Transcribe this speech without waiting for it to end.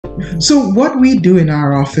So what we do in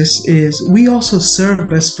our office is we also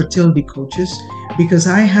serve as fertility coaches, because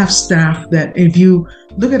I have staff that, if you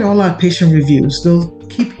look at all our patient reviews, they'll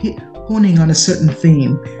keep honing on a certain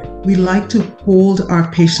theme. We like to hold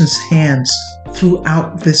our patients' hands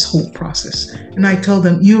throughout this whole process. And I tell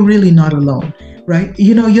them, you're really not alone, right?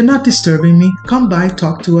 You're not disturbing me. Come by,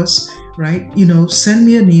 talk to us, right? Send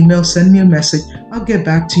me an email, send me a message. I'll get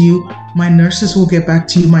back to you. My nurses will get back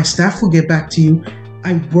to you. My staff will get back to you.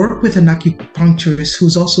 I work with an acupuncturist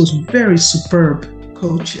who's also a very superb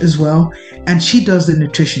coach as well. And she does the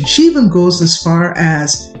nutrition. She even goes as far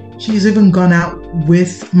as she's even gone out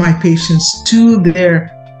with my patients to their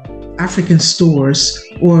African stores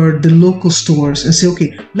or the local stores and say,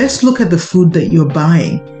 okay, let's look at the food that you're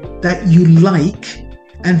buying that you like,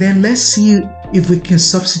 and then let's see if we can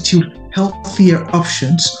substitute healthier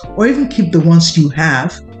options or even keep the ones you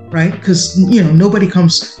have, right? Because, nobody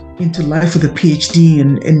comes into life with a PhD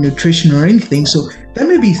in nutrition or anything. So there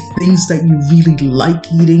may be things that you really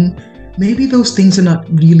like eating. Maybe those things are not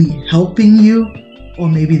really helping you, or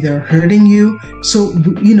maybe they're hurting you. So,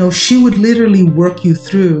 she would literally work you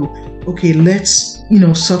through, okay, let's,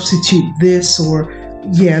 substitute this, or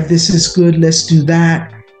yeah, this is good, let's do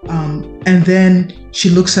that. And then she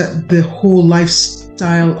looks at the whole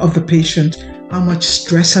lifestyle of the patient. How much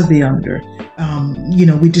stress are they under?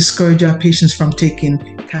 We discourage our patients from taking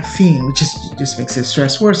caffeine, which just makes the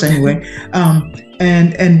stress worse anyway.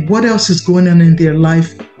 And what else is going on in their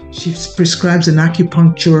life? She prescribes an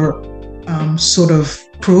acupuncture sort of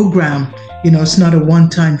program. It's not a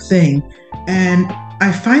one-time thing. And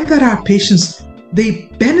I find that our patients, they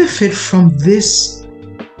benefit from this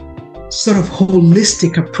sort of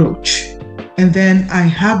holistic approach. And then I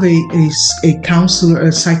have a counselor,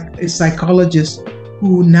 a psychologist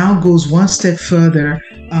who now goes one step further,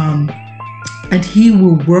 and he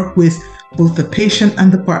will work with both the patient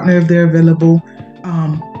and the partner if they're available,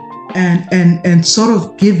 and sort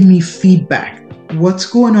of give me feedback. What's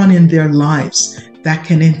going on in their lives that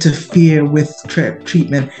can interfere with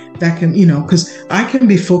treatment, that can, because I can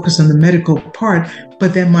be focused on the medical part,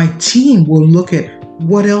 but then my team will look at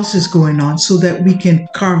what else is going on so that we can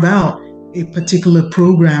carve out a particular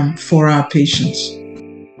program for our patients.